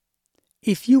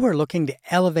If you are looking to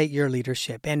elevate your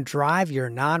leadership and drive your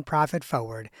nonprofit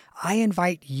forward, I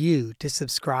invite you to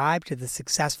subscribe to the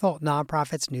Successful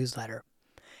Nonprofits newsletter.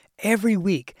 Every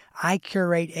week, I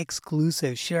curate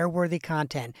exclusive share-worthy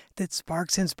content that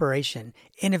sparks inspiration,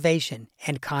 innovation,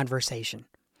 and conversation.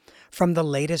 From the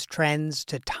latest trends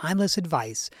to timeless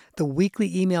advice, the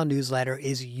weekly email newsletter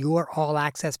is your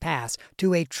all-access pass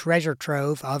to a treasure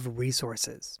trove of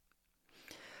resources.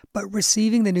 But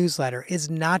receiving the newsletter is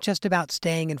not just about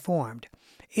staying informed.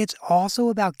 It's also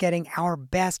about getting our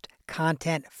best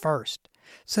content first.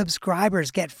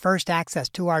 Subscribers get first access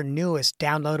to our newest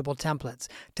downloadable templates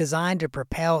designed to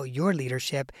propel your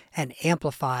leadership and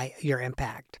amplify your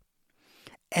impact.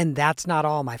 And that's not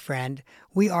all, my friend.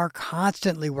 We are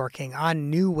constantly working on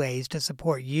new ways to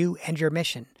support you and your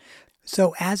mission.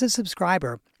 So as a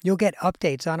subscriber, you'll get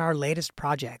updates on our latest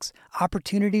projects,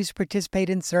 opportunities to participate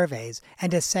in surveys,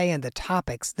 and to say in the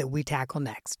topics that we tackle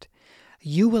next.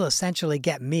 You will essentially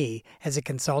get me as a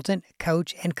consultant,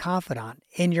 coach, and confidant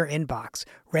in your inbox,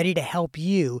 ready to help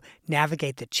you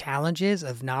navigate the challenges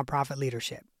of nonprofit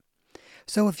leadership.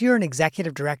 So if you're an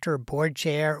executive director, board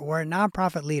chair, or a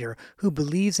nonprofit leader who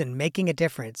believes in making a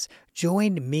difference,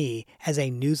 join me as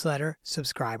a newsletter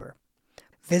subscriber.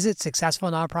 Visit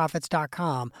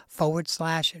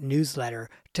successfulnonprofits.com/newsletter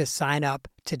to sign up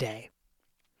today.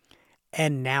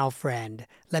 And now, friend,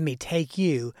 let me take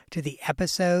you to the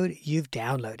episode you've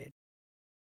downloaded.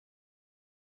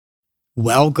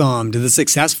 Welcome to the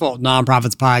Successful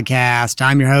Nonprofits Podcast.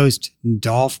 I'm your host,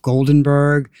 Dolph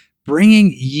Goldenberg,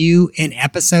 bringing you an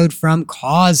episode from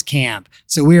Cause Camp.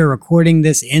 So we are recording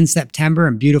this in September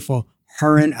in beautiful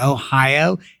Huron,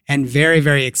 Ohio, and very,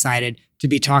 very excited to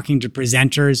be talking to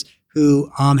presenters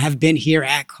who have been here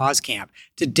at Cause Camp.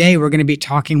 Today, we're going to be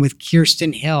talking with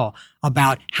Kiersten Hill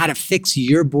about how to fix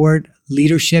your board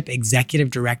leadership executive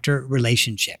director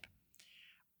relationship.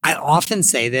 I often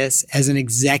say this as an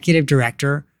executive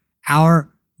director, our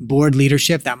board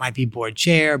leadership, that might be board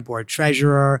chair, board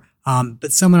treasurer,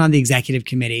 but someone on the executive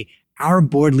committee, our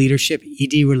board leadership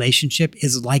ED relationship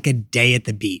is like a day at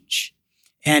the beach.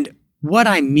 And what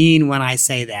I mean when I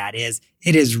say that is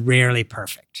it is rarely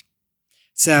perfect.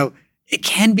 So it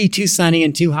can be too sunny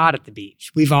and too hot at the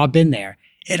beach. We've all been there.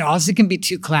 It also can be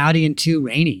too cloudy and too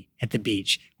rainy at the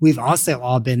beach. We've also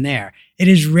all been there. It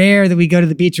is rare that we go to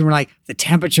the beach and we're like, the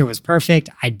temperature was perfect.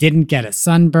 I didn't get a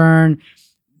sunburn.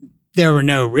 There were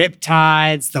no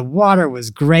riptides. The water was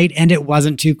great and it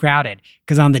wasn't too crowded.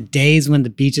 Because on the days when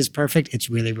the beach is perfect, it's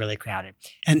really, really crowded.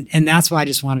 And that's why I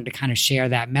just wanted to kind of share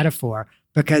that metaphor,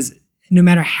 because no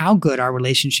matter how good our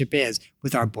relationship is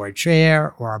with our board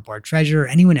chair or our board treasurer or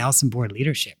anyone else in board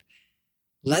leadership,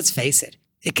 let's face it,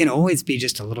 it can always be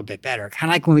just a little bit better.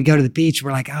 Kind of like when we go to the beach,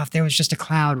 we're like, oh, if there was just a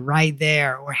cloud right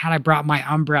there, or had I brought my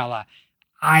umbrella,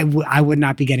 I would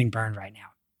not be getting burned right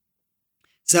now.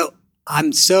 So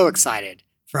I'm so excited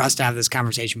for us to have this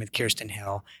conversation with Kiersten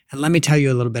Hill. And let me tell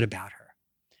you a little bit about her.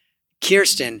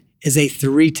 Kiersten is a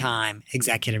 3-time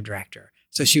executive director.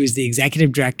 So she was the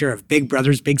executive director of Big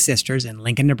Brothers Big Sisters in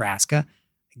Lincoln, Nebraska,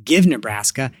 Give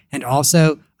Nebraska, and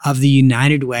also of the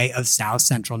United Way of South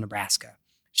Central Nebraska.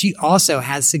 She also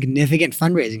has significant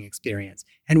fundraising experience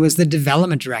and was the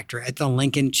development director at the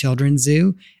Lincoln Children's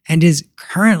Zoo and is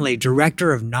currently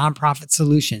director of nonprofit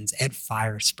solutions at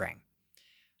Fire Spring.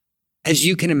 As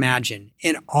you can imagine,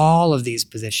 in all of these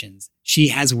positions, she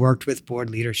has worked with board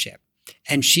leadership,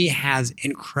 and she has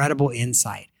incredible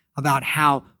insight about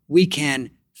how we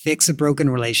can fix a broken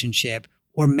relationship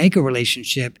or make a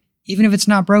relationship, even if it's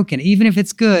not broken, even if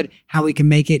it's good, how we can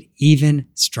make it even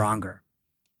stronger.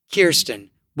 Kiersten,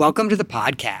 welcome to the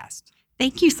podcast.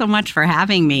 Thank you so much for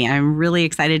having me. I'm really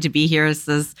excited to be here. This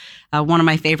is one of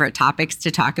my favorite topics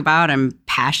to talk about. I'm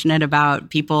passionate about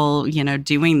people,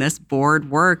 doing this board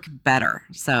work better.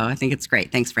 So I think it's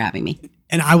great. Thanks for having me.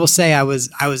 And I will say I was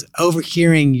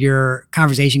overhearing your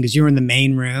conversation because you were in the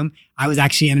main room. I was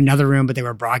actually in another room, but they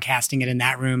were broadcasting it in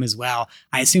that room as well.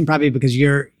 I assume probably because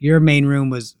your main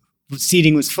room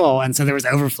seating was full, and so there was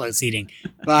overflow seating.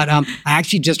 But I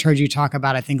actually just heard you talk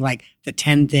about, I think, like the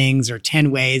 10 things or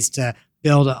 10 ways to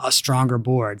build a stronger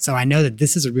board. So I know that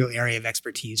this is a real area of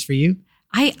expertise for you.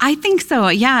 I think so.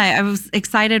 Yeah, I was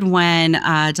excited when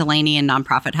Delaney and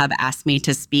Nonprofit Hub asked me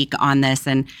to speak on this.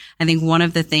 And I think one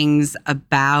of the things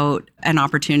about an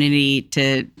opportunity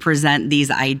to present these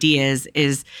ideas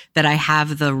is that I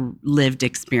have the lived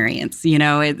experience.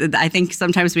 I think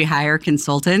sometimes we hire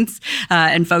consultants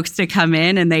and folks to come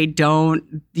in and they don't,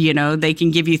 they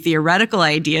can give you theoretical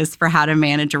ideas for how to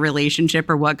manage a relationship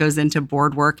or what goes into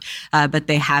board work, but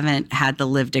they haven't had the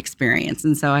lived experience.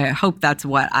 And so I hope that's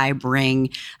what I bring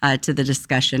to the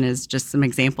discussion, is just some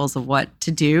examples of what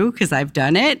to do, because I've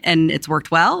done it and it's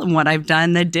worked well, and what I've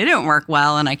done that didn't work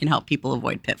well, and I can help people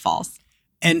avoid pitfalls.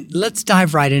 And let's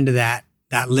dive right into that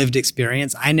lived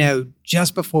experience. I know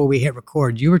just before we hit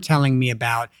record, you were telling me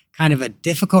about kind of a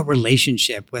difficult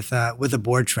relationship with a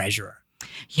board treasurer.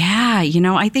 Yeah,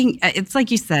 I think it's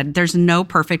like you said, there's no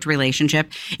perfect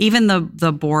relationship. Even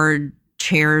the board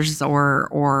chairs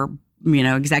or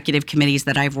executive committees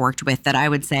that I've worked with, that I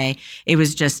would say it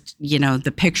was just,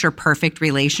 the picture perfect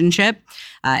relationship.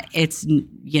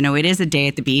 It is a day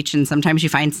at the beach, and sometimes you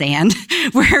find sand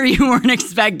where you weren't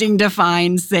expecting to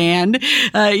find sand.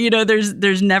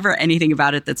 There's never anything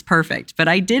about it that's perfect. But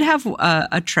I did have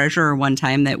a treasurer one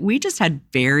time that we just had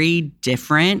very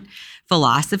different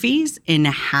philosophies in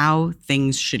how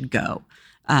things should go.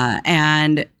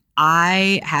 And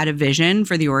I had a vision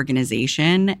for the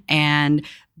organization, and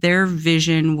their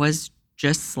vision was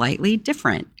just slightly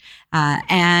different.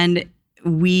 And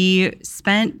we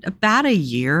spent about a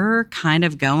year kind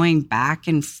of going back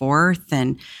and forth,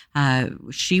 and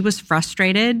she was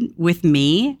frustrated with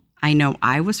me. I know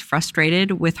I was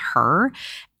frustrated with her.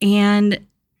 And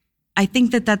I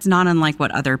think that that's not unlike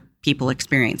what other people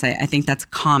experience. I think that's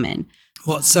common.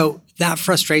 Well, so that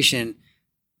frustration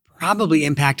probably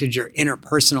impacted your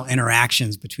interpersonal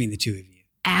interactions between the two of you.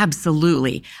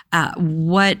 Absolutely.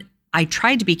 What I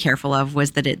tried to be careful of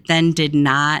was that it then did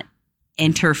not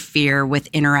interfere with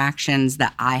interactions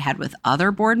that I had with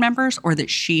other board members or that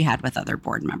she had with other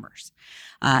board members.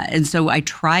 And so I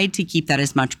tried to keep that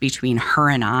as much between her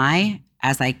and I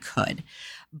as I could.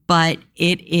 But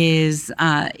it is,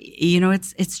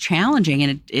 it's challenging,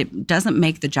 and it doesn't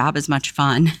make the job as much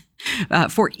fun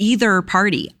for either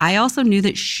party. I also knew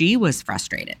that she was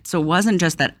frustrated. So it wasn't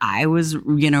just that I was,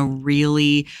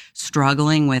 really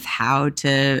struggling with how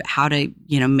to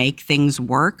make things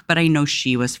work, but I know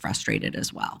she was frustrated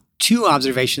as well. Two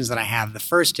observations that I have. The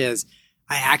first is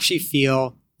I actually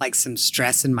feel like some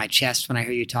stress in my chest when I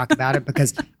hear you talk about it,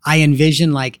 because I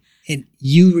envision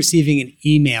you receiving an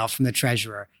email from the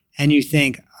treasurer and you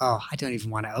think, oh, I don't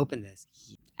even want to open this.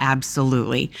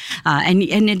 Absolutely. And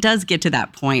it does get to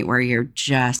that point where you're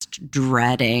just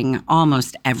dreading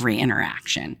almost every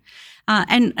interaction.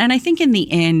 And I think in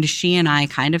the end, she and I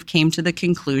kind of came to the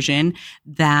conclusion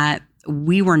that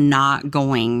we were not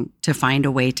going to find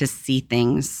a way to see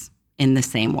things in the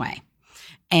same way.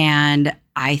 And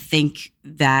I think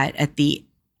that at the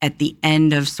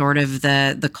end of sort of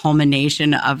the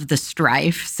culmination of the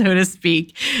strife, so to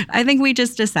speak, I think we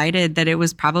just decided that it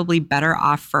was probably better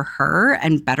off for her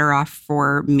and better off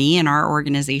for me and our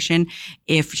organization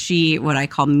if she, what I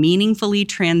call, meaningfully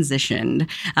transitioned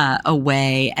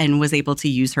away and was able to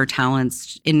use her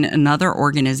talents in another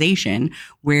organization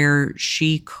where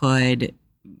she could,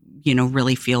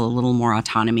 really feel a little more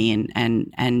autonomy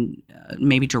and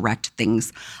maybe direct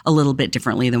things a little bit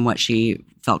differently than what she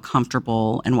felt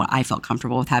comfortable and what I felt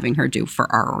comfortable with having her do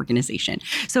for our organization.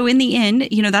 So in the end,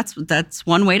 that's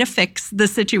one way to fix the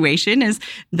situation, is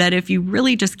that if you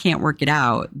really just can't work it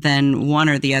out, then one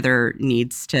or the other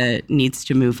needs to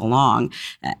move along.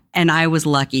 And I was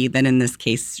lucky that in this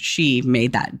case, she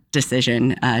made that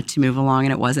decision to move along,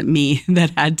 and it wasn't me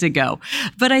that had to go.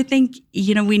 But I think,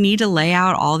 we need to lay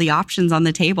out all the options on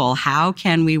the table. How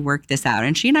can we work this out?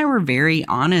 And she and I were very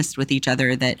honest with each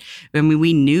other that,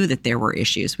 we knew that there were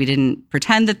issues. We didn't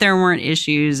pretend that there weren't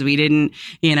issues. We didn't,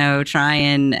 try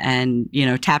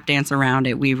and tap dance around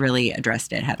it. We really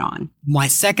addressed it head on. My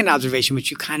second observation,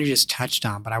 which you kind of just touched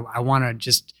on, but I want to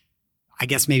just, I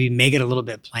guess, maybe make it a little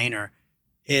bit plainer,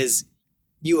 is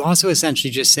you also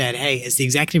essentially just said, hey, as the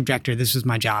executive director, this was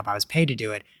my job. I was paid to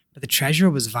do it. But the treasurer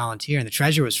was a volunteer, and the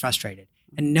treasurer was frustrated.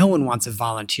 And no one wants a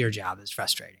volunteer job that's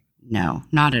frustrating. No,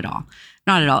 not at all.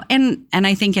 Not at all. And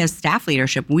I think as staff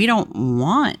leadership, we don't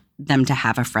want them to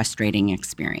have a frustrating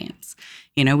experience.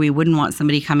 We wouldn't want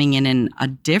somebody coming in a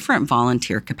different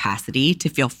volunteer capacity to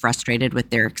feel frustrated with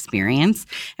their experience.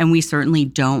 And we certainly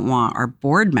don't want our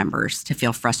board members to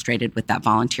feel frustrated with that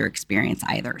volunteer experience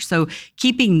either. So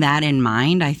keeping that in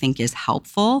mind, I think, is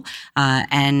helpful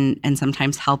and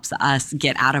sometimes helps us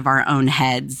get out of our own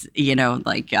heads,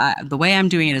 the way I'm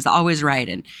doing it is always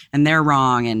right and they're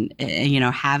wrong. And,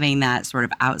 having that sort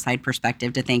of outside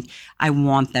perspective to think, I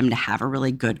want them to have a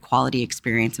really good quality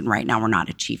experience. And right now we're not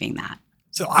achieving that.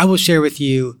 So I will share with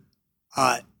you,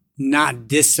 not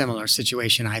dissimilar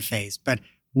situation I faced, but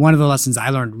one of the lessons I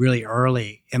learned really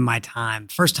early in my time,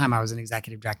 first time I was an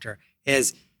executive director,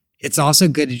 is it's also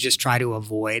good to just try to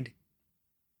avoid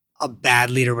a bad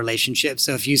leader relationship.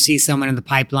 So if you see someone in the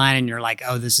pipeline and you're like,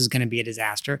 oh, this is going to be a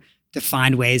disaster, to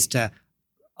find ways to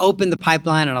open the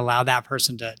pipeline and allow that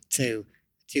person to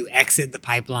exit the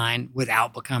pipeline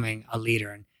without becoming a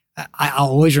leader. And I'll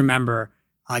always remember,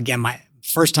 again, my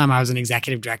first time I was an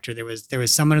executive director, there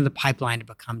was someone in the pipeline to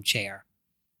become chair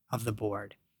of the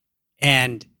board.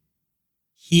 And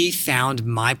he found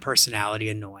my personality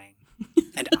annoying.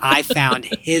 And I found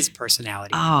his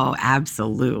personality. Oh,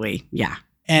 absolutely. Yeah.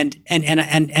 And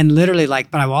literally,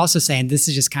 like, but I will also say, and this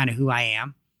is just kind of who I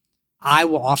am, I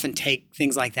will often take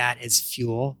things like that as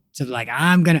fuel to like,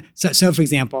 so for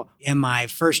example, in my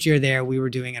first year there, we were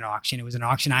doing an auction. It was an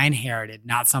auction I inherited,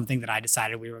 not something that I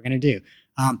decided we were going to do.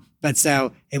 But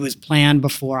so it was planned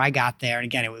before I got there. And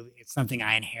again, it's something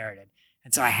I inherited.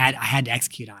 And so I had to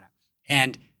execute on it.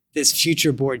 And this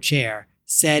future board chair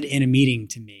said in a meeting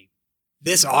to me,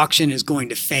 this auction is going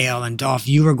to fail, and Dolph,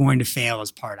 you are going to fail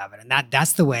as part of it. And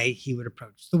that's the way he would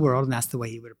approach the world, and that's the way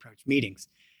he would approach meetings.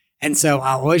 And so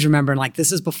I'll always remember, like,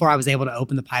 this is before I was able to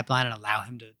open the pipeline and allow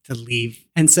him to leave.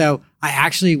 And so I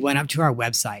actually went up to our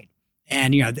website,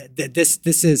 and this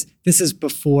is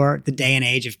before the day and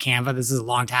age of Canva. This is a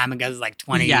long time ago. This is like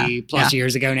 20 plus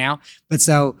years ago now. But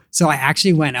so I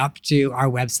actually went up to our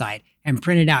website and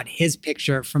printed out his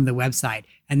picture from the website,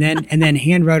 and then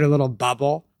hand wrote a little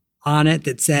bubble on it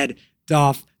that said,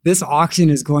 Dolph, this auction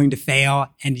is going to fail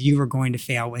and you are going to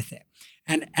fail with it.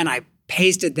 And I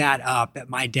pasted that up at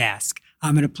my desk.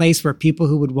 I'm in a place where people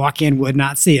who would walk in would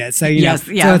not see it. So,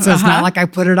 so it's not like I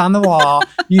put it on the wall,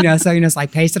 so I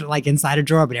pasted it like inside a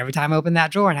drawer, but every time I opened that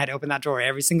drawer, and I had to open that drawer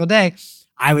every single day,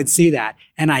 I would see that.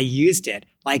 And I used it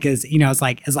like as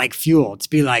like fuel to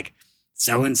be like,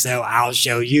 so-and-so, I'll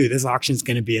show you this auction's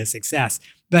going to be a success.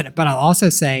 But I'll also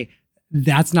say,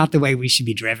 that's not the way we should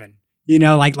be driven.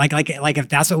 Like if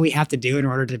that's what we have to do in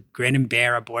order to grin and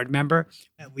bear a board member,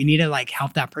 we need to like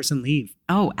help that person leave.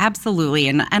 Oh, absolutely.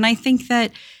 And I think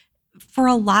that for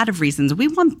a lot of reasons, we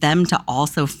want them to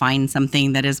also find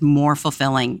something that is more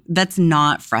fulfilling, that's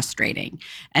not frustrating.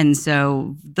 And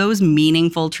so those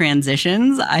meaningful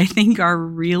transitions, I think, are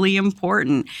really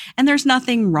important. And there's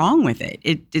nothing wrong with it.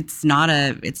 It's not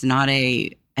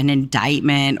an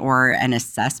indictment or an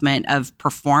assessment of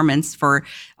performance for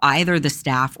either the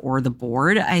staff or the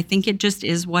board. I think it just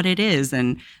is what it is.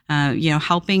 And,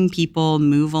 helping people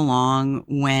move along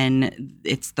when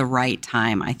it's the right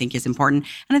time, I think is important.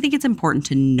 And I think it's important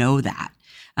to know that.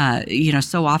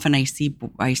 So often I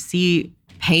see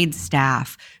paid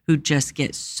staff who just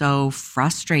get so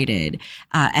frustrated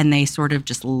and they sort of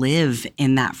just live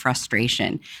in that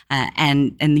frustration.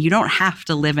 And you don't have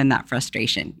to live in that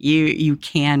frustration. You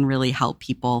can really help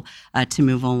people to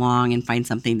move along and find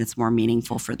something that's more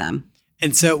meaningful for them.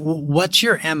 And so what's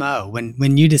your MO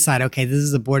when you decide, okay, this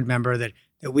is a board member that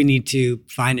we need to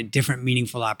find a different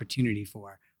meaningful opportunity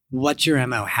for? What's your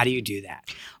MO? How do you do that?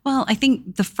 Well, I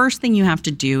think the first thing you have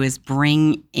to do is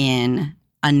bring in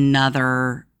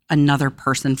another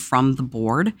person from the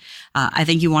board. I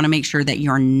think you want to make sure that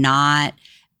you're not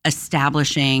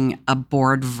establishing a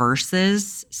board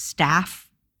versus staff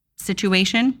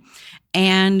situation.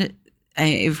 And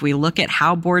if we look at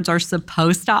how boards are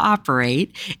supposed to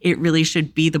operate, it really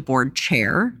should be the board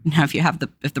chair. Now,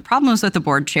 if the problem is with the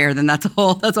board chair, then that's a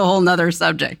whole nother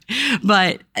subject.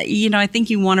 But I think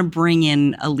you want to bring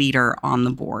in a leader on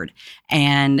the board,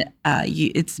 and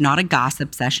it's not a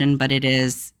gossip session, but it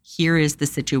is. Here is the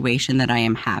situation that I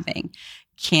am having.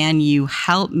 Can you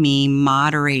help me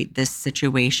moderate this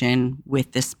situation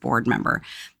with this board member?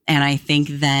 And I think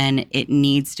then it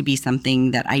needs to be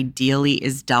something that ideally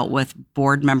is dealt with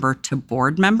board member to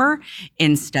board member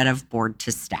instead of board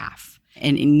to staff.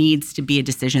 And it needs to be a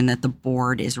decision that the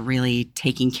board is really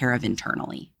taking care of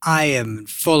internally. I am in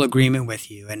full agreement with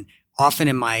you. And often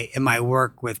in my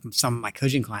work with some of my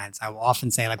coaching clients, I will often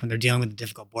say, like when they're dealing with a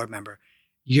difficult board member,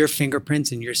 your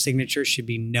fingerprints and your signature should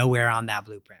be nowhere on that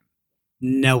blueprint.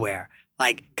 Nowhere.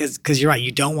 Like, because you're right,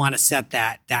 you don't want to set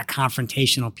that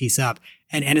confrontational piece up.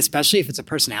 And especially if it's a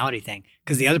personality thing,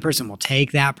 because the other person will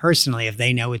take that personally if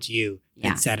they know it's you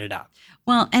and set it up.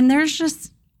 Well, and there's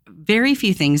just very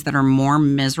few things that are more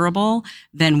miserable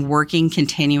than working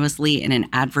continuously in an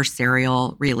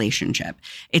adversarial relationship.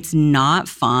 It's not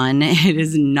fun. It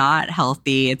is not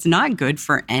healthy. It's not good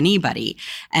for anybody.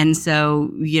 And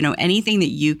so, anything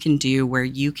that you can do where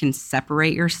you can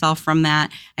separate yourself from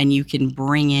that and you can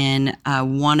bring in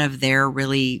one of their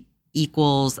really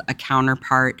equals a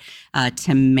counterpart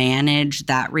to manage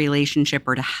that relationship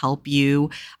or to help you,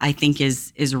 I think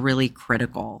is really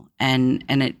critical. And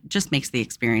it just makes the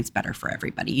experience better for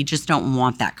everybody. You just don't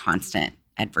want that constant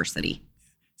adversity.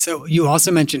 So you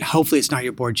also mentioned hopefully it's not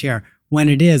your board chair. When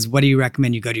it is, what do you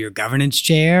recommend? You go to your governance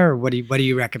chair, or what do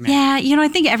you recommend? Yeah, I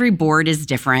think every board is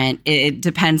different. It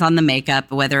depends on the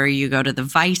makeup, whether you go to the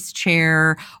vice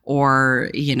chair or,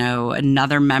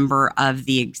 another member of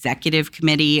the executive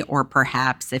committee, or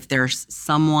perhaps if there's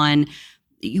someone,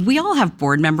 we all have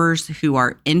board members who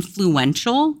are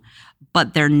influential,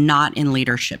 but they're not in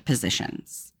leadership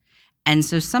positions. And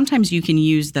so sometimes you can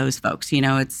use those folks.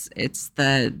 It's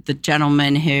the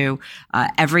gentleman who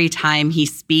every time he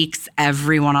speaks,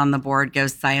 everyone on the board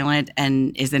goes silent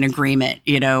and is in agreement,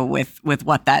 with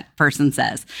what that person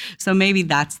says. So maybe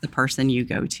that's the person you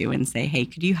go to and say, hey,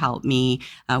 could you help me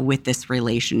with this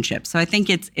relationship? So I think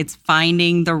it's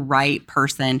finding the right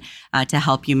person to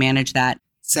help you manage that.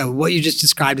 So what you just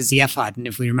described is E.F. Hutton.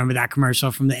 If we remember that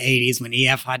commercial from the 80s when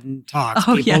E.F. Hutton talks,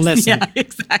 people listen. Yeah,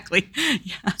 exactly.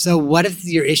 Yeah. So what if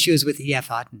your issue is with E.F.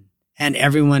 Hutton and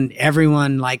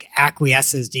everyone like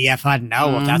acquiesces to E.F. Hutton? Oh,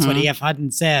 well, if that's what E.F. Hutton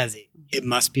says, it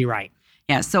must be right.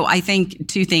 Yeah. So I think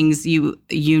two things. You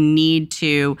need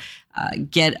to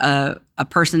get a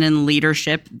person in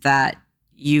leadership that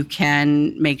you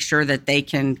can make sure that they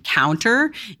can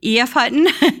counter E.F. Hutton.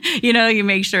 You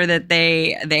make sure that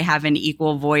they have an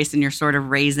equal voice and you're sort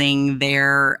of raising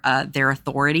their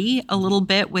authority a little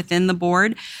bit within the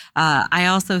board. I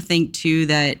also think too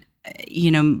that,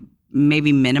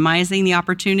 maybe minimizing the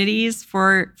opportunities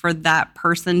for that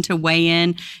person to weigh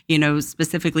in,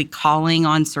 specifically calling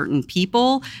on certain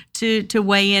people to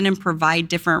weigh in and provide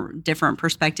different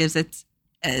perspectives. It's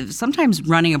sometimes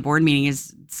running a board meeting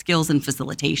is skills and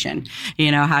facilitation.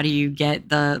 How do you get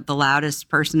the loudest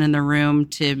person in the room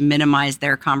to minimize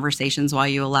their conversations while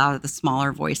you allow the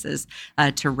smaller voices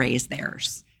to raise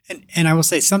theirs? And I will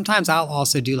say sometimes I'll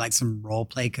also do like some role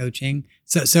play coaching.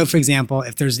 So for example,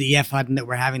 if there's the E.F. Hutton that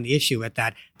we're having the issue with,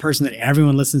 that person that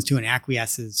everyone listens to and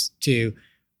acquiesces to,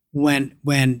 when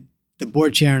the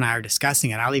board chair and I are discussing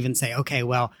it, I'll even say, okay,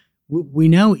 well, we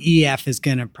know EF is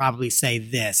going to probably say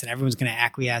this and everyone's going to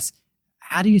acquiesce.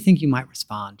 How do you think you might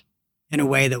respond in a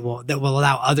way that will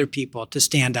allow other people to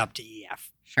stand up to EF?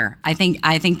 Sure. I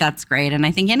think that's great. And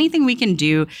I think anything we can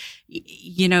do,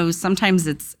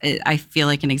 sometimes I feel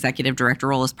like an executive director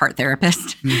role is part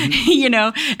therapist,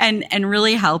 and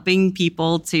really helping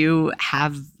people to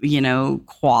have,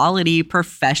 quality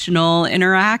professional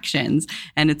interactions.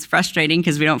 And it's frustrating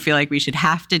because we don't feel like we should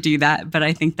have to do that, but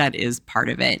I think that is part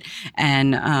of it.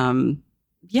 And,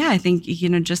 I think,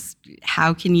 just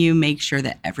how can you make sure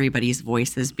that everybody's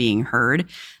voice is being heard?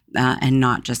 And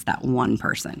not just that one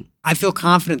person. I feel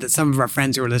confident that some of our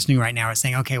friends who are listening right now are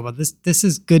saying, okay, well, this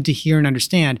is good to hear and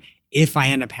understand if I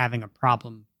end up having a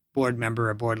problem board member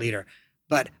or board leader,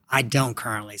 but I don't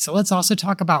currently. So let's also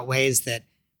talk about ways that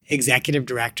executive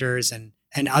directors and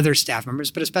other staff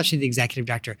members, but especially the executive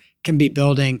director, can be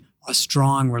building a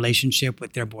strong relationship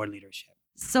with their board leadership.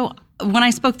 So when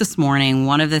I spoke this morning,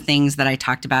 one of the things that I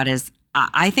talked about is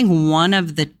I think one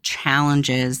of the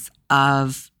challenges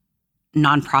of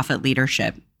nonprofit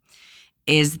leadership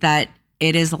is that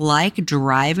it is like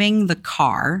driving the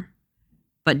car,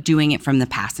 but doing it from the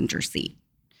passenger seat.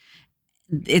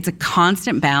 It's a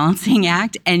constant balancing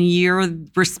act, and you're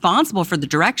responsible for the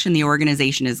direction the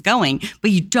organization is going,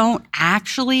 but you don't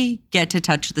actually get to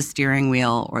touch the steering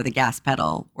wheel or the gas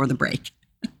pedal or the brake.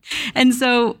 And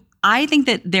so I think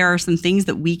that there are some things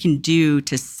that we can do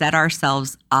to set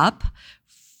ourselves up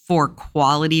for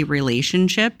quality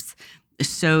relationships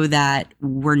so that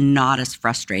we're not as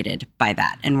frustrated by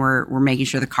that and we're making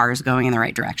sure the car is going in the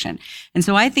right direction. And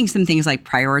so I think some things like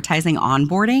prioritizing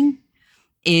onboarding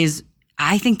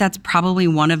I think that's probably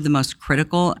one of the most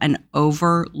critical and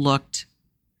overlooked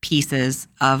pieces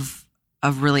of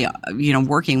really,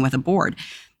 working with a board.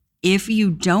 If you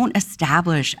don't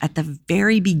establish at the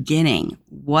very beginning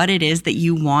what it is that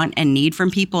you want and need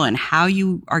from people and how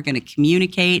you are going to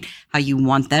communicate, how you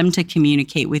want them to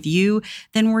communicate with you,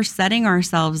 then we're setting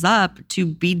ourselves up to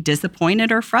be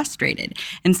disappointed or frustrated.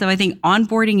 And so I think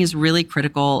onboarding is really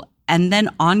critical, and then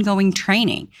ongoing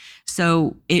training.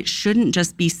 So it shouldn't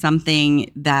just be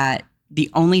something that the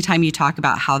only time you talk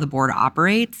about how the board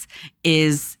operates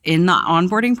is in the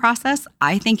onboarding process.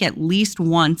 I think at least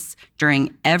once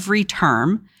during every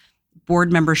term,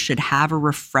 board members should have a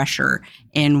refresher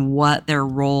in what their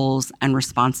roles and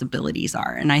responsibilities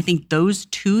are. And I think those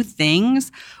two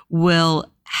things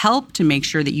will help to make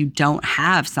sure that you don't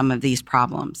have some of these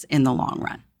problems in the long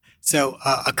run. So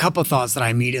a couple thoughts that I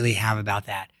immediately have about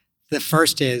that. The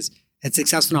first is at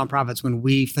Successful Nonprofits, when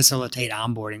we facilitate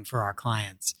onboarding for our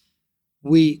clients,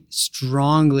 we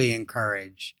strongly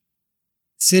encourage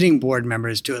sitting board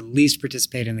members to at least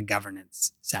participate in the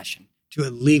governance session, to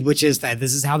at least, which is that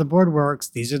this is how the board works.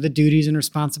 These are the duties and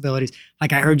responsibilities.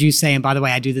 Like I heard you say, and by the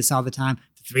way, I do this all the time,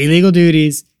 the 3 legal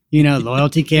duties,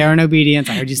 loyalty, care, and obedience.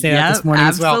 I heard you say that this morning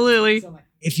as well. Absolutely. So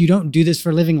if you don't do this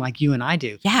for a living like you and I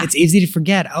do, it's easy to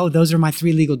forget, those are my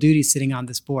 3 legal duties sitting on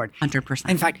this board. 100%.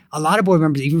 In fact, a lot of board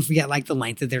members even forget like the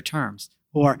length of their terms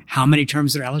or how many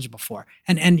terms they're eligible for.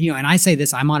 And I say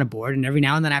this, I'm on a board and every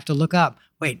now and then I have to look up,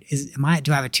 wait,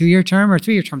 do I have a 2-year term or a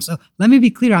 3-year term? So let me be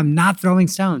clear, I'm not throwing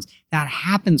stones. That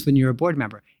happens when you're a board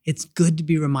member. It's good to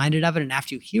be reminded of it. And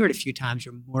after you hear it a few times,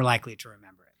 you're more likely to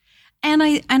remember it.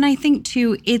 And I think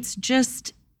too, it's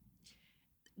just,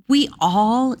 we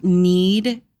all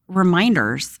need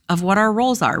reminders of what our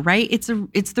roles are, right? It's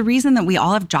the reason that we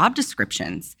all have job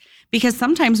descriptions, because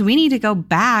sometimes we need to go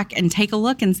back and take a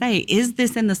look and say, is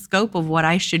this in the scope of what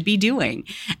I should be doing?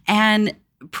 And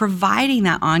providing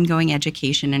that ongoing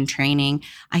education and training,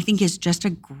 I think, is just a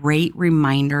great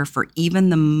reminder for even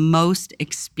the most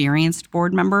experienced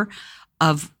board member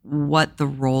of what the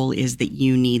role is that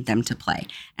you need them to play.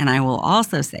 And I will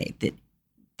also say that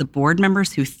the board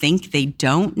members who think they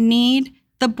don't need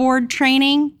the board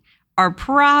training are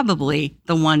probably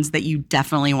the ones that you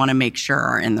definitely want to make sure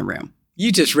are in the room.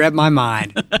 You just read my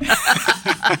mind.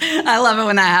 I love it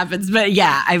when that happens. But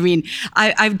yeah, I mean,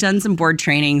 I've done some board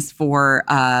trainings for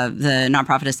the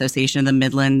Nonprofit Association of the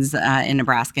Midlands in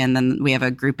Nebraska. And then we have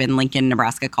a group in Lincoln,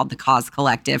 Nebraska called the Cause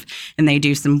Collective. And they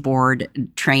do some board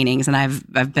trainings. And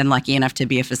I've been lucky enough to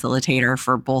be a facilitator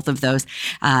for both of those.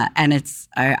 And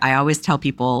I always tell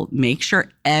people, make sure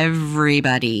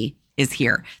everybody is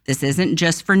here. This isn't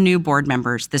just for new board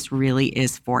members. This really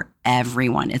is for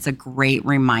everyone. It's a great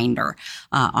reminder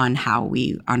on how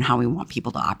we want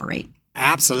people to operate.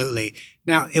 Absolutely.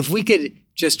 Now, if we could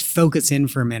just focus in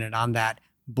for a minute on that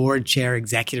board chair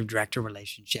executive director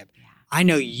relationship. Yeah. I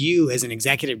know you as an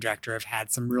executive director have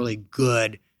had some really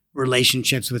good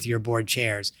relationships with your board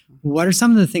chairs. What are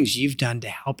some of the things you've done to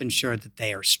help ensure that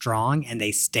they are strong and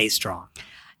they stay strong?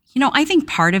 I think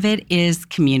part of it is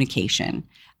communication.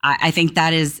 I think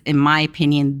that is, in my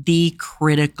opinion, the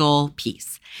critical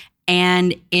piece.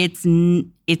 And it's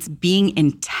being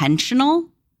intentional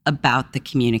about the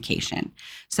communication.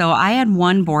 So I had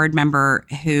one board member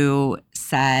who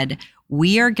said,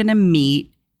 we are going to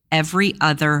meet every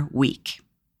other week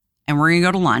and we're going to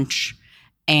go to lunch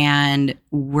and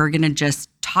we're going to just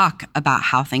talk about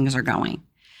how things are going.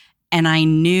 And I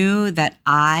knew that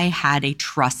I had a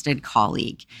trusted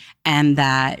colleague and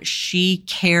that she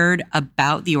cared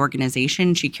about the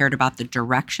organization. She cared about the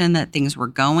direction that things were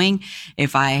going.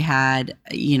 If I had,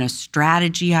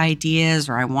 strategy ideas,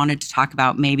 or I wanted to talk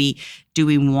about maybe, do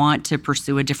we want to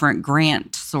pursue a different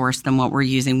grant source than what we're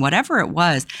using, whatever it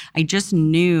was, I just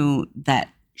knew that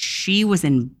she was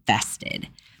invested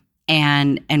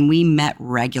and we met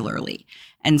regularly.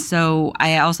 And so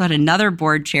I also had another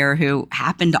board chair who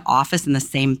happened to office in the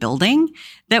same building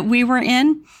that we were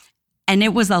in. And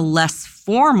it was a less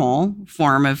formal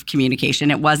form of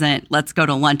communication. It wasn't, let's go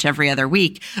to lunch every other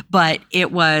week, but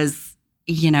it was,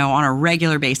 on a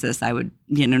regular basis, I would,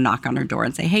 knock on her door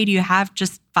and say, hey, do you have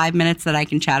just 5 minutes that I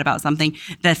can chat about something?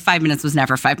 That 5 minutes was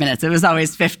never 5 minutes. It was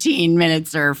always 15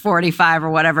 minutes or 45 or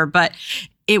whatever. But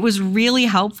it was really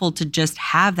helpful to just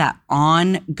have that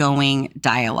ongoing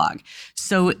dialogue.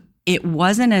 So it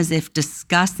wasn't as if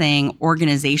discussing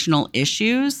organizational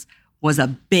issues was a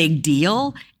big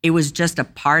deal. It was just a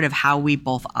part of how we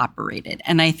both operated.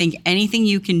 And I think anything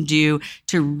you can do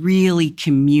to really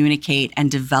communicate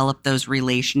and develop those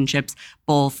relationships,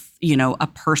 both, a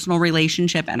personal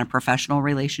relationship and a professional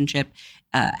relationship,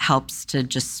 helps to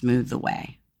just smooth the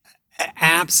way.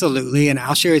 Absolutely. And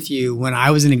I'll share with you, when I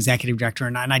was an executive director,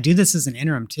 and I do this as an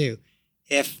interim too,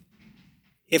 if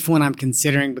when I'm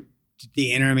considering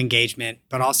the interim engagement,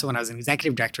 but also when I was an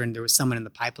executive director and there was someone in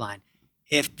the pipeline,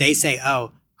 if they say,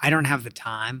 oh, I don't have the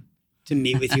time to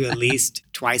meet with you at least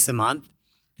twice a month,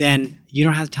 then you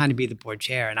don't have time to be the board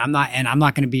chair. And I'm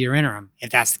not going to be your interim if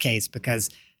that's the case, because,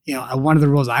 one of the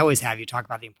rules I always have, you talk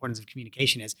about the importance of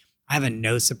communication, is I have a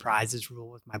no surprises rule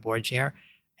with my board chair.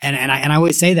 And I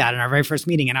always say that in our very first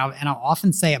meeting, and I'll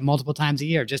often say it multiple times a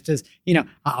year, just as,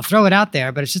 I'll throw it out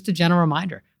there, but it's just a general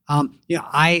reminder.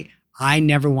 I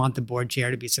never want the board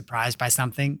chair to be surprised by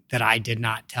something that I did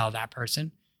not tell that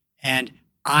person. And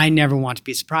I never want to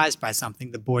be surprised by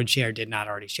something the board chair did not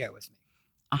already share with me.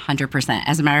 100%.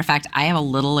 As a matter of fact, I have a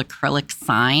little acrylic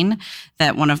sign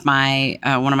that one of my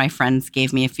friends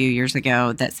gave me a few years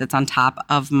ago that sits on top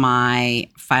of my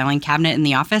filing cabinet in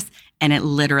the office. and it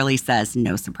literally says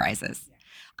no surprises.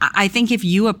 I think if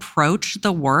you approach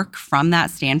the work from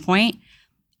that standpoint,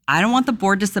 I don't want the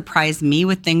board to surprise me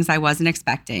with things I wasn't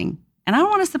expecting. And I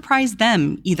don't want to surprise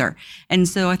them either. And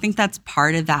so I think that's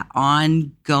part of that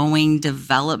ongoing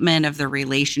development of the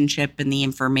relationship and the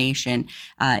information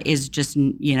is just,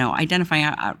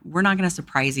 identifying we're not going to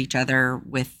surprise each other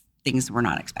with things we're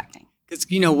not expecting. Because,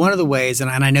 one of the ways, and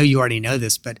I know you already know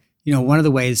this, but, one of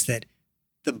the ways that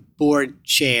the board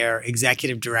chair,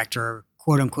 executive director,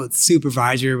 quote unquote,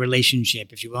 supervisory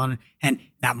relationship, if you will, and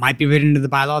that might be written into the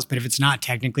bylaws, but if it's not,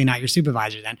 technically not your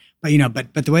supervisor then.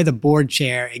 But, but the way the board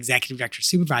chair, executive director,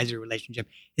 supervisory relationship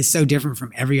is so different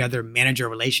from every other manager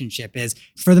relationship is,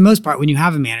 for the most part, when you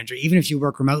have a manager, even if you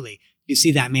work remotely, you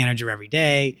see that manager every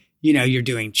day. You're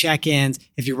doing check-ins.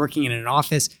 If you're working in an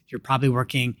office, you're probably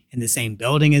working in the same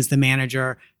building as the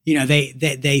manager.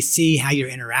 They see how you're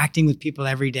interacting with people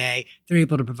every day. They're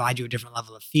able to provide you a different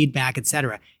level of feedback, et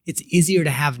cetera. It's easier to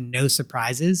have no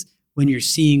surprises when you're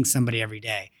seeing somebody every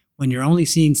day. When you're only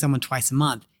seeing someone twice a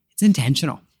month, it's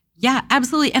intentional. Yeah,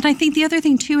 absolutely. And I think the other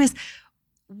thing too is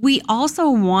we also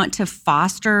want to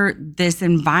foster this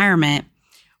environment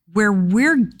where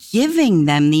we're giving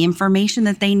them the information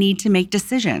that they need to make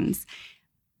decisions.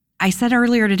 I said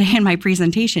earlier today in my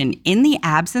presentation, in the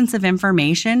absence of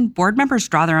information, board members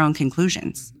draw their own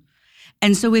conclusions.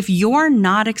 And so if you're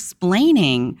not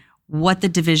explaining what the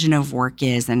division of work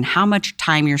is and how much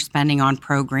time you're spending on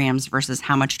programs versus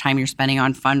how much time you're spending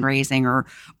on fundraising or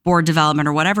board development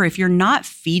or whatever, if you're not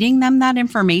feeding them that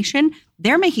information,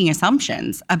 they're making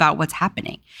assumptions about what's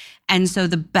happening. And so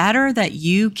the better that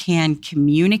you can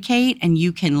communicate and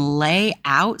you can lay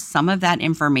out some of that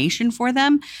information for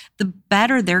them, the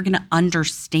better they're going to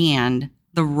understand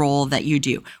the role that you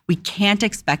do. We can't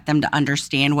expect them to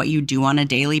understand what you do on a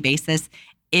daily basis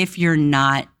if you're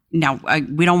not. Now,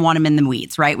 we don't want them in the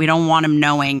weeds, right? We don't want them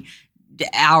knowing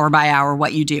hour by hour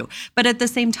what you do. But at the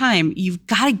same time, you've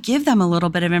got to give them a little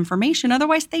bit of information.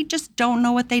 Otherwise, they just don't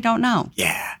know what they don't know.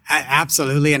 Yeah,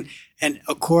 absolutely. And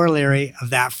a corollary of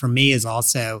that for me is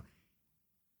also,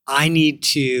 I need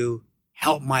to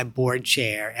help my board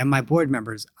chair and my board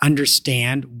members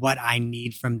understand what I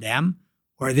need from them,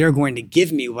 or they're going to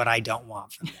give me what I don't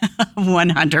want from them.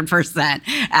 100%.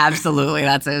 Absolutely.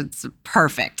 It's a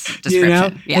perfect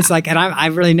description. It's like, and I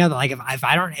really know that, like, if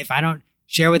I don't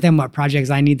share with them what projects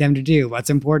I need them to do, what's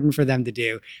important for them to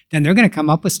do, then they're going to come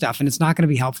up with stuff and it's not going to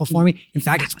be helpful for me. In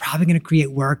fact, it's probably going to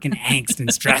create work and angst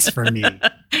and stress for me.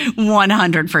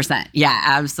 100%. Yeah,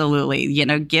 absolutely.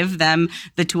 Give them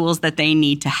the tools that they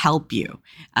need to help you.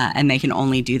 And they can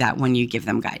only do that when you give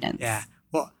them guidance. Yeah.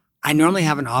 Well, I normally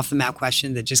have an off the map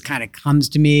question that just kind of comes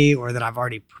to me or that I've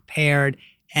already prepared.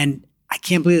 And I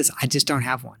can't believe this. I just don't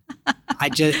have one. I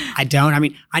don't. I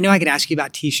mean, I know I could ask you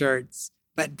about t-shirts,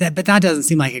 but that doesn't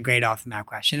seem like a great off the map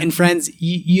question. And friends,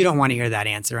 you don't want to hear that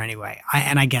answer anyway.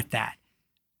 I get that.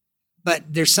 But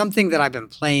there's something that I've been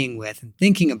playing with and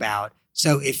thinking about.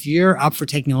 So if you're up for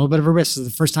taking a little bit of a risk, this is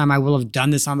the first time I will have done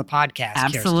this on the podcast.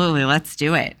 Absolutely. Kiersten. Let's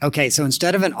do it. Okay. So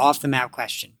instead of an off the map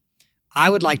question, I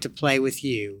would like to play with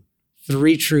you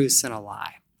 3 truths and a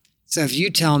lie. So if you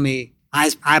tell me, I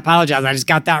apologize, I just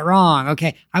got that wrong.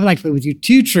 Okay. I would like to play with you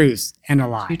 2 truths and a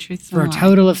lie. 2 truths for and a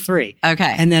total of 3.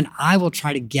 Okay. And then I will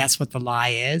try to guess what the lie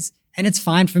is. And it's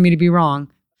fine for me to be wrong.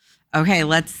 Okay,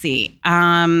 let's see.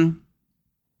 I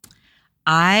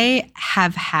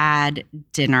have had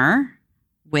dinner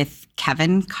with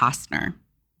Kevin Costner.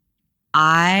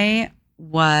 I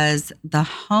was the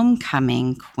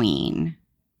homecoming queen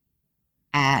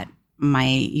at my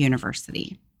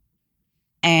university.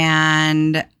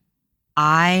 And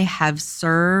I have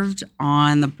served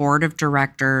on the board of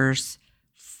directors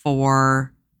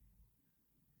for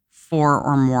 4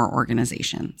 or more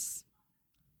organizations.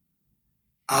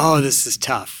 Oh, this is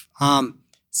tough.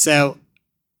 So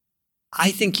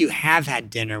I think you have had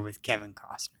dinner with Kevin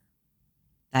Costner.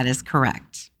 That is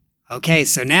correct. Okay,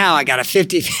 so now I got a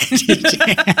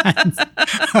 50-50 chance.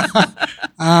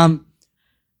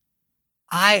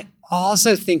 I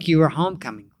also think you were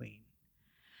homecoming queen.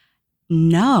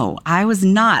 No, I was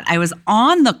not. I was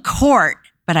on the court,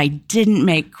 but I didn't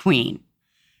make queen.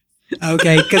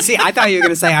 Okay, because see, I thought you were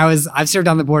going to say I've served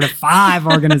on the board of 5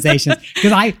 organizations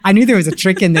because I knew there was a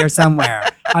trick in there somewhere.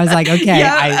 I was like, okay.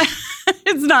 Yeah,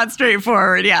 it's not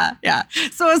straightforward. Yeah.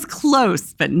 So it was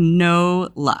close, but no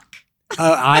luck.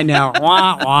 Oh, I know.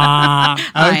 Wah, wah.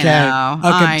 Okay.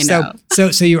 I know.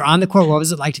 So you were on the court. What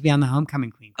was it like to be on the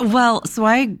homecoming queen? Well, so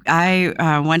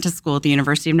I went to school at the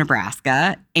University of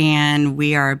Nebraska, and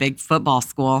we are a big football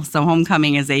school. So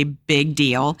homecoming is a big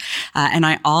deal. And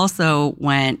I also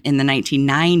went in the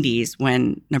 1990s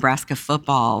when Nebraska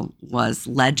football was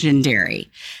legendary.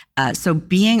 So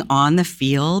being on the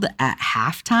field at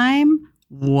halftime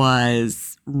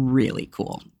was really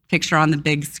cool. Picture on the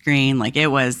big screen, like it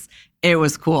was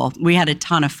cool. We had a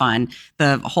ton of fun.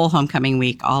 The whole homecoming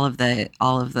week, all of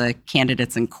the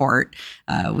candidates in court,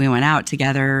 we went out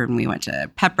together and we went to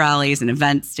pep rallies and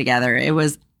events together. It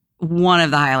was one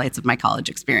of the highlights of my college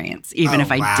experience, even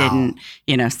if I didn't,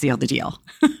 seal the deal.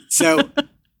 So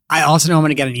I also know I'm going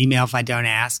to get an email if I don't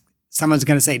ask. Someone's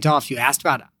going to say, Dolph, you asked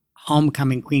about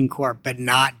homecoming queen court, but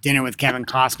not dinner with Kevin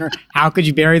Costner. How could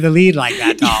you bury the lead like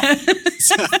that, Dolph?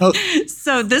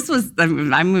 So this was,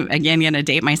 I'm again going to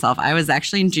date myself. I was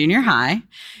actually in junior high.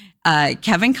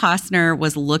 Kevin Costner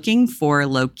was looking for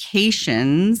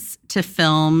locations to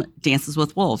film Dances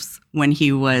with Wolves when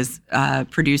he was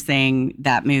producing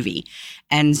that movie.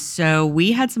 And so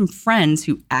we had some friends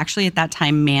who actually at that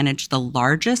time managed the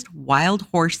largest wild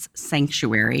horse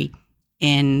sanctuary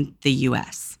in the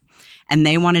U.S. And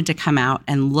they wanted to come out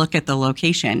and look at the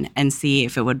location and see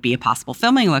if it would be a possible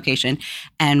filming location.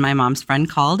 And my mom's friend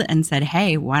called and said,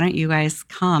 hey, why don't you guys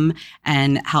come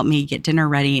and help me get dinner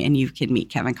ready and you can meet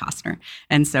Kevin Costner.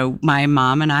 And so my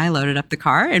mom and I loaded up the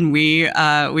car and we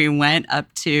went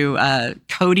up to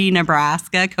Cody and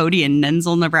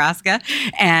Nensel, Nebraska.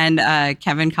 And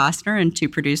Kevin Costner and two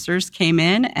producers came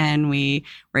in and we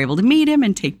were able to meet him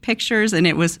and take pictures. And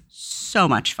it was so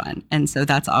much fun. And so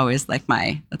that's always like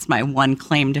that's my one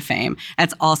claim to fame.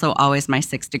 That's also always my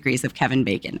 6 degrees of Kevin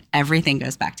Bacon. Everything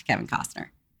goes back to Kevin Costner.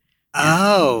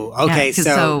 Oh, okay. Yeah,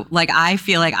 so I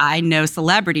feel like I know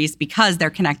celebrities because they're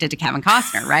connected to Kevin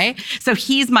Costner, right? So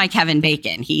he's my Kevin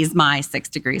Bacon. He's my 6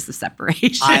 degrees of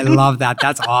separation. I love that.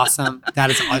 That's awesome. That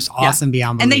is awesome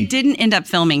beyond belief. And they didn't end up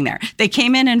filming there. They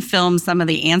came in and filmed some of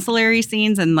the ancillary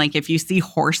scenes. And like if you see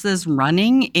horses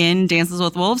running in Dances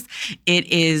with Wolves,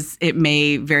 it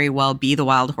may very well be the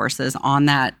wild horses on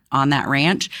that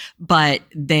ranch. But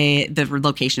the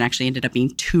location actually ended up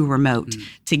being too remote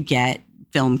to get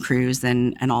film crews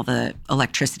and all the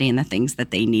electricity and the things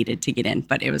that they needed to get in.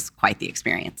 But it was quite the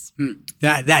experience.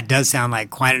 That does sound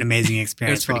like quite an amazing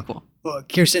experience. It was pretty cool. Well,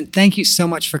 Kiersten, thank you so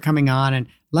much for coming on. And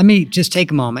let me just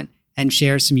take a moment and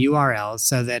share some URLs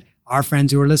so that our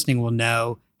friends who are listening will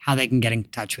know how they can get in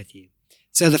touch with you.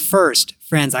 So the first,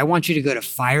 friends, I want you to go to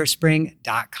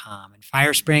firespring.com. And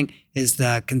Firespring is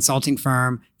the consulting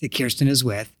firm that Kiersten is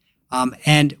with.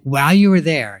 And while you are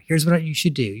there, here's what you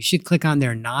should do. You should click on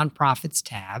their nonprofits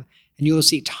tab, and you will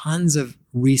see tons of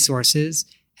resources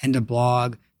and a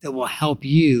blog that will help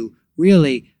you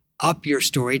really up your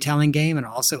storytelling game and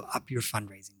also up your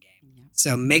fundraising game. Yeah.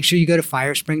 So make sure you go to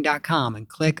firespring.com and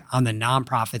click on the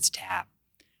nonprofits tab.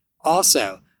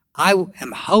 Also, I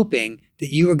am hoping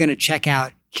that you are going to check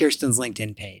out Kiersten's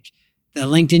LinkedIn page. The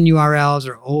LinkedIn URLs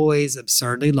are always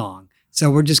absurdly long. So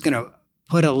we're just going to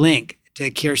put a link to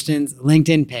Kiersten's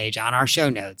LinkedIn page on our show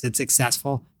notes at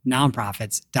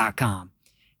successfulnonprofits.com.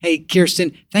 Hey,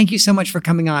 Kiersten, thank you so much for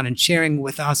coming on and sharing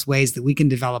with us ways that we can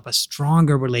develop a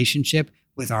stronger relationship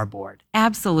with our board.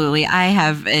 Absolutely.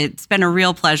 It's been a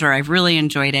real pleasure. I've really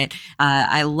enjoyed it.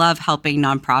 I love helping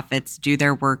nonprofits do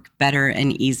their work better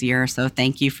and easier. So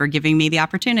thank you for giving me the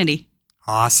opportunity.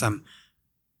 Awesome.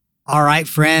 All right,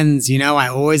 friends, I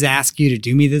always ask you to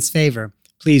do me this favor.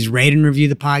 Please rate and review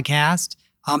the podcast.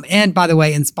 And by the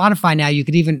way, in Spotify now, you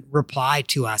could even reply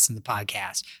to us in the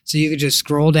podcast. So you could just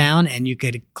scroll down and you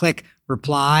could click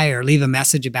reply or leave a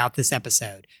message about this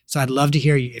episode. So I'd love to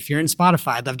hear you. If you're in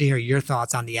Spotify, I'd love to hear your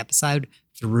thoughts on the episode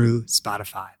through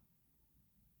Spotify.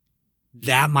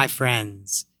 That, my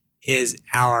friends, is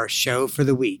our show for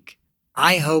the week.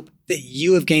 I hope that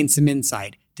you have gained some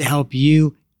insight to help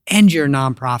you and your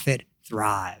nonprofit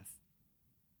thrive.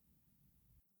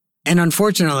 And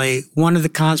unfortunately, one of the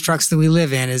constructs that we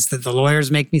live in is that the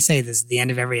lawyers make me say this at the end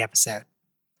of every episode.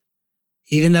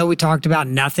 Even though we talked about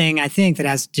nothing, I think, that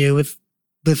has to do with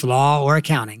law or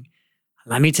accounting,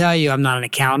 let me tell you, I'm not an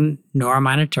accountant, nor am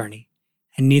I an attorney.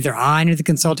 And neither I, nor the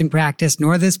consulting practice,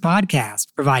 nor this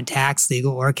podcast provide tax,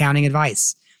 legal, or accounting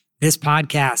advice. This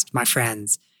podcast, my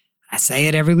friends, I say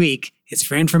it every week, it's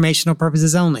for informational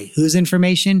purposes only. Whose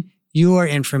information? Your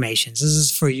information. This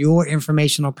is for your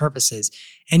informational purposes.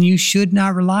 And you should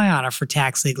not rely on it for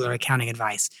tax, legal, or accounting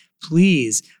advice.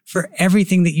 Please, for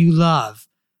everything that you love,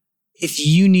 if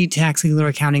you need tax, legal, or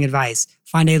accounting advice,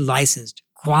 find a licensed,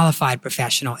 qualified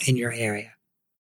professional in your area.